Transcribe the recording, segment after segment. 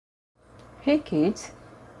Hey kids,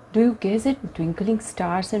 do you gaze at twinkling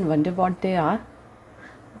stars and wonder what they are?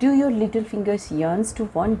 Do your little fingers yearn to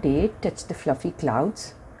one day touch the fluffy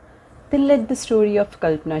clouds? Then let the story of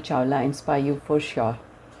Kalpana Chawla inspire you for sure.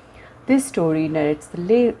 This story narrates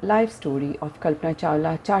the life story of Kalpana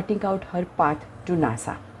Chawla charting out her path to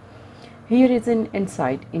NASA. Here is an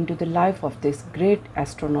insight into the life of this great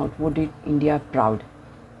astronaut who did India proud.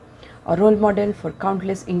 A role model for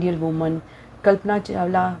countless Indian women, Kalpana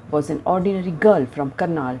Chawla was an ordinary girl from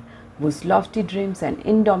Karnal whose lofty dreams and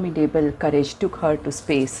indomitable courage took her to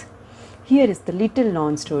space. Here is the little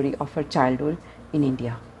known story of her childhood in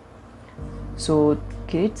India. So,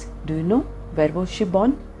 kids, do you know where was she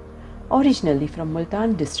born? Originally from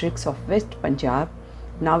Multan districts of West Punjab,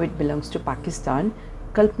 now it belongs to Pakistan,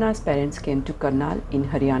 Kalpana's parents came to Karnal in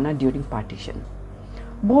Haryana during partition.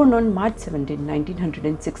 Born on March 17,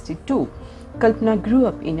 1962, Kalpana grew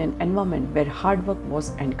up in an environment where hard work was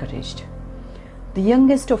encouraged. The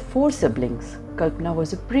youngest of four siblings, Kalpana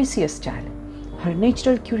was a precious child. Her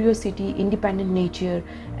natural curiosity, independent nature,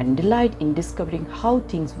 and delight in discovering how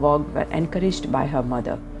things worked were encouraged by her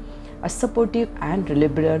mother, a supportive and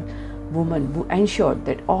liberal woman who ensured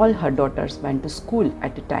that all her daughters went to school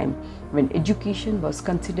at a time when education was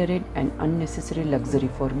considered an unnecessary luxury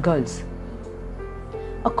for girls.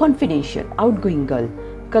 A confidential, outgoing girl,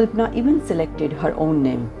 Kalpana even selected her own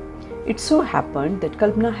name. It so happened that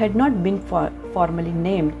Kalpana had not been formally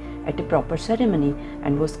named at a proper ceremony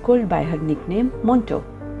and was called by her nickname Monto.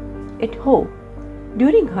 At home,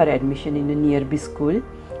 during her admission in a nearby school,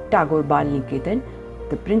 Tagore Bal Niketan,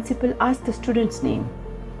 the principal asked the student's name.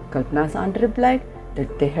 Kalpana's aunt replied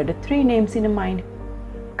that they had three names in mind: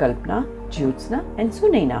 Kalpana, Jyotsna and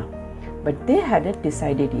Sunaina, but they hadn't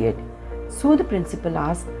decided yet. So the principal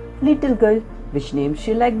asked, "Little girl, which name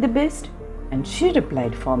she liked the best?" And she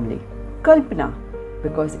replied firmly, "Kalpana,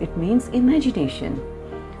 because it means imagination."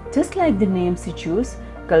 Just like the name she chose,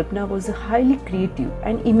 Kalpana was a highly creative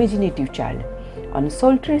and imaginative child. On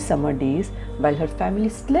sultry summer days, while her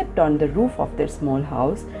family slept on the roof of their small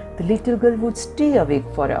house, the little girl would stay awake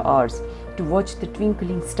for hours to watch the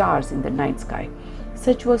twinkling stars in the night sky.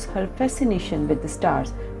 Such was her fascination with the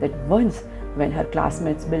stars that once, when her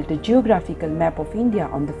classmates built a geographical map of India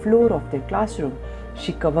on the floor of their classroom,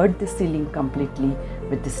 she covered the ceiling completely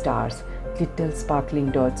with the stars, little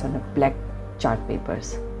sparkling dots on a black chart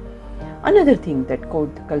papers. Another thing that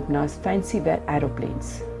caught Kalpana's fancy were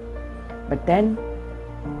aeroplanes. But then,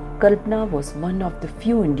 Kalpana was one of the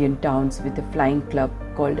few Indian towns with a flying club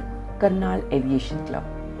called Karnal Aviation Club.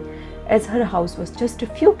 As her house was just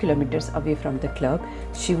a few kilometers away from the club,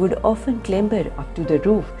 she would often clamber up to the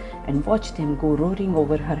roof and watch them go roaring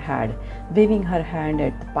over her head, waving her hand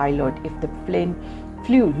at the pilot if the plane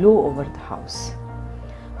flew low over the house.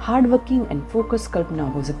 Hardworking and focused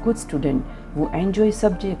Kalpana was a good student who enjoyed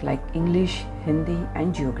subjects like English, Hindi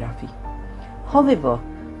and geography. However,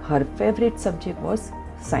 her favorite subject was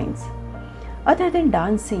science. Other than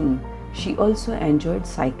dancing, she also enjoyed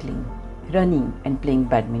cycling, running and playing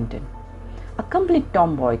badminton. A complete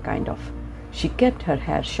tomboy kind of. She kept her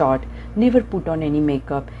hair short, never put on any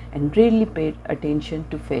makeup and rarely paid attention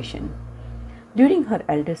to fashion. During her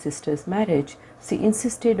elder sister's marriage, she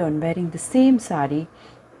insisted on wearing the same sari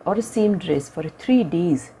or the same dress for 3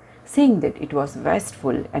 days, saying that it was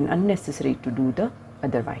wasteful and unnecessary to do the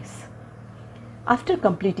otherwise. After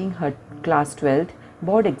completing her class 12th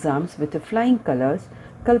board exams with the flying colors,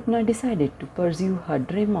 Kalpana decided to pursue her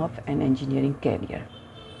dream of an engineering career.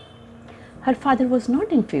 Her father was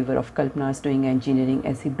not in favor of Kalpana's doing engineering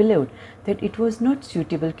as he believed that it was not a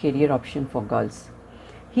suitable career option for girls.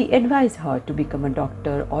 He advised her to become a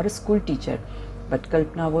doctor or a school teacher, but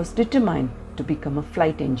Kalpana was determined to become a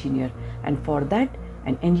flight engineer, and for that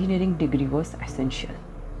an engineering degree was essential.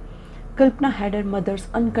 Kalpana had her mother's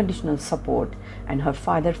unconditional support, and her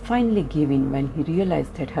father finally gave in when he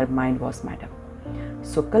realized that her mind was made up.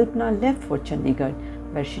 So Kalpana left for Chandigarh,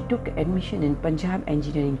 where she took admission in Punjab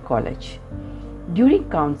Engineering College. During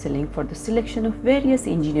counseling for the selection of various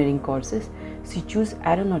engineering courses, she chose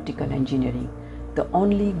aeronautical engineering, the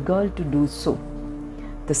only girl to do so.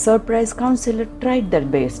 The surprise counselor tried their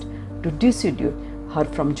best to dissuade her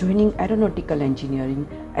from joining aeronautical engineering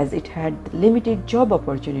as it had limited job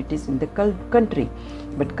opportunities in the country,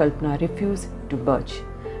 but Kalpana refused to budge.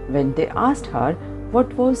 When they asked her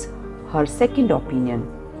what was her second opinion,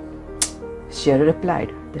 she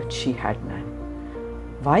replied that she had none.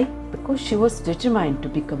 Why? Because she was determined to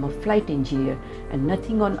become a flight engineer and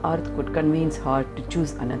nothing on earth could convince her to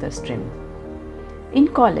choose another stream. In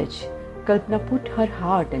college, Kalpana put her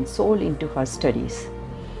heart and soul into her studies.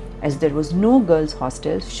 As there was no girls'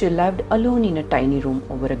 hostel, she lived alone in a tiny room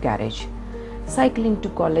over a garage. cycling to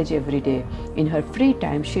college every day. In her free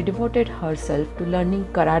time, she devoted herself to learning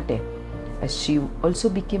karate, as she also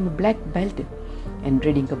became a black belt, and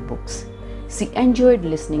reading her books. She enjoyed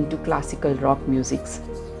listening to classical rock music.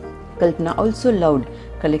 Kalpana also loved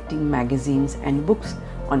collecting magazines and books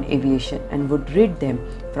on aviation and would read them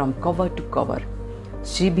from cover to cover.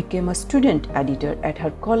 She became a student editor at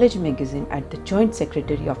her college magazine and the joint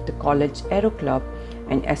secretary of the college Aero Club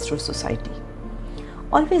and Astro Society.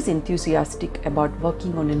 Always enthusiastic about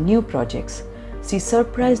working on new projects, she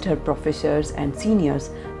surprised her professors and seniors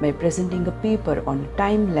by presenting a paper on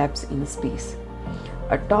time lapse in space,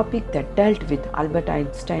 a topic that dealt with Albert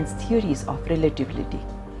Einstein's theories of relativity,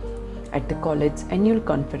 at the college's annual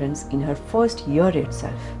conference in her first year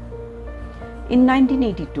itself. In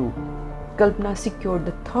 1982, Kalpana secured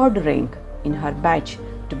the third rank in her batch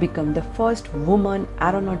to become the first woman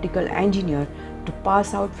aeronautical engineer to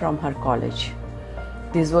pass out from her college.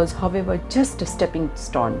 This was, however, just a stepping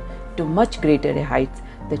stone to much greater heights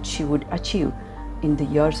that she would achieve in the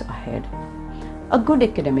years ahead. A good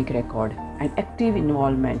academic record and active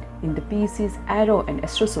involvement in the PEC's Aero and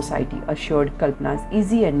Astro Society assured Kalpana's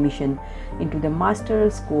easy admission into the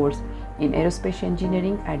master's course in aerospace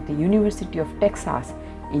engineering at the University of Texas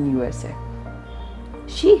in USA.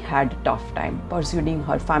 She had a tough time persuading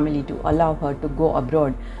her family to allow her to go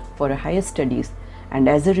abroad for her higher studies, and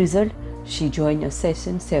as a result, she joined a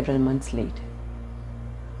session several months late.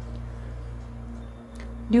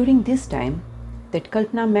 During this time, that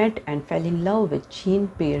Kalpana met and fell in love with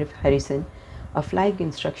Jean-Pierre Harrison, a flying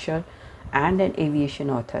instructor and an aviation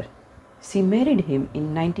author. She married him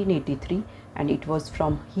in 1983, and it was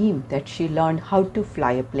from him that she learned how to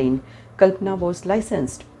fly a plane. Kalpana was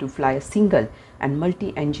licensed to fly single and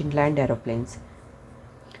multi-engine land aeroplanes,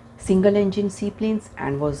 single-engine seaplanes,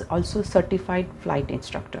 and was also certified flight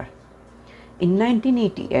instructor. In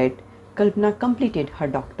 1988, Kalpana completed her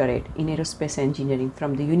doctorate in aerospace engineering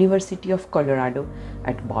from the University of Colorado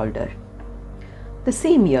at Boulder. The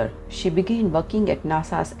same year, she began working at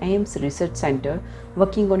NASA's Ames Research Center,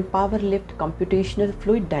 working on power lift computational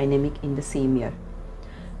fluid dynamics in the same year.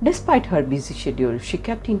 Despite her busy schedule, she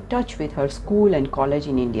kept in touch with her school and college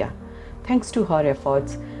in India. Thanks to her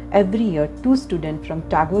efforts, every year 2 students from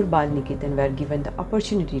Tagore Bal Niketan were given the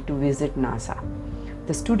opportunity to visit NASA.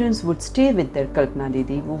 The students would stay with their Kalpana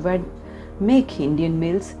Didi, who would make Indian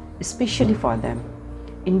meals especially for them.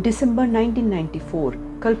 In December 1994,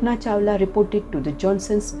 Kalpana Chawla reported to the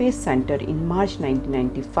Johnson Space Center in March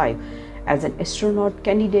 1995 as an astronaut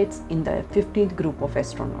candidate in the 15th group of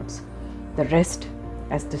astronauts. The rest,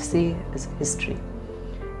 as they say, is history.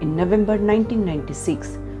 In November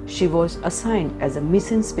 1996, she was assigned as a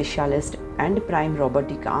mission specialist and prime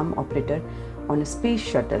robotic arm operator on a space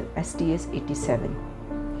shuttle STS-87.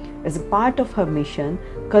 As a part of her mission,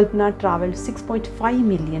 Kalpana traveled 6.5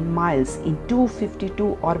 million miles in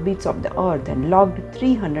 252 orbits of the Earth and logged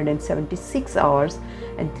 376 hours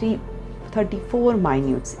and 34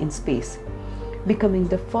 minutes in space, becoming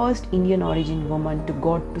the first Indian origin woman to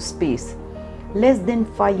go to space. Less than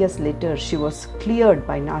 5 years later, she was cleared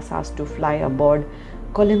by NASA to fly aboard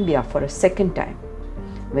Columbia for a second time,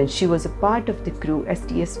 when she was a part of the crew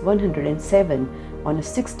STS-107 on a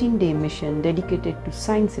 16-day mission dedicated to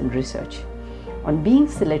science and research. On being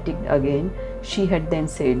selected again, she had then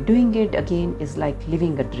said, "Doing it again is like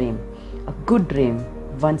living a dream, a good dream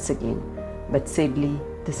once again." But sadly,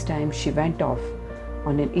 this time she went off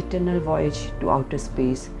on an eternal voyage to outer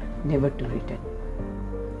space, never to return.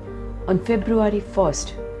 On February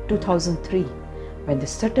 1st, 2003, when the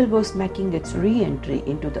shuttle was making its re-entry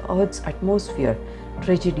into the Earth's atmosphere,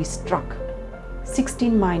 tragedy struck.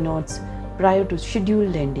 16 minutes prior to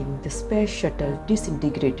scheduled landing, the space shuttle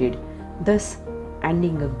disintegrated, thus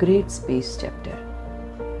ending a great space chapter.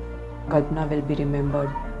 Kalpana will be remembered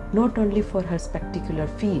not only for her spectacular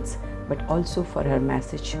feats, but also for her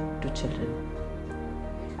message to children.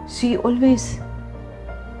 She always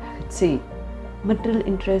would say, material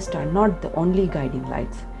interests are not the only guiding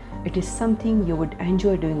lights. It is something you would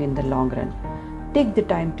enjoy doing in the long run. Take the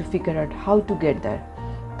time to figure out how to get there.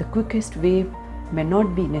 The quickest way may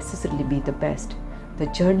not be necessarily be the best. The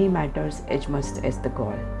journey matters as much as the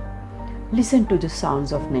goal. Listen to the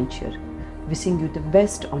sounds of nature, wishing you the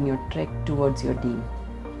best on your trek towards your dream.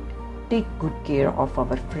 Take good care of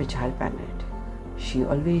our fragile planet. She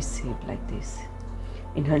always said like this.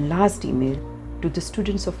 In her last email to the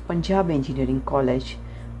students of Punjab Engineering College,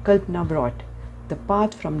 Kalpana wrote, "The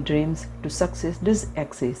path from dreams to success does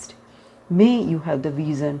exist. May you have the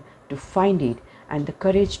vision to find it and the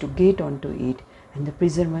courage to get onto it and the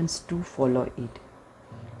perseverance to follow it."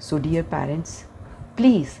 So dear parents,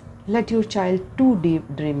 please let your child too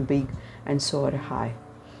dream big and soar high.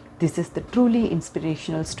 This is the truly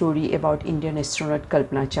inspirational story about Indian astronaut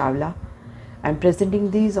Kalpana Chawla. I am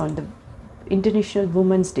presenting these on the International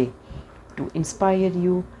Women's Day to inspire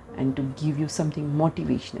you and to give you something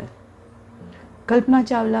motivational. Kalpana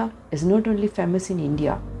Chawla is not only famous in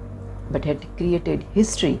India but had created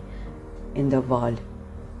history in the world.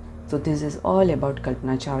 So this is all about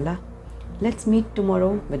Kalpana Chawla. Let's meet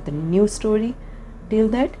tomorrow with a new story. Till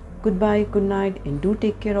that, goodbye, good night, and do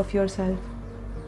take care of yourself.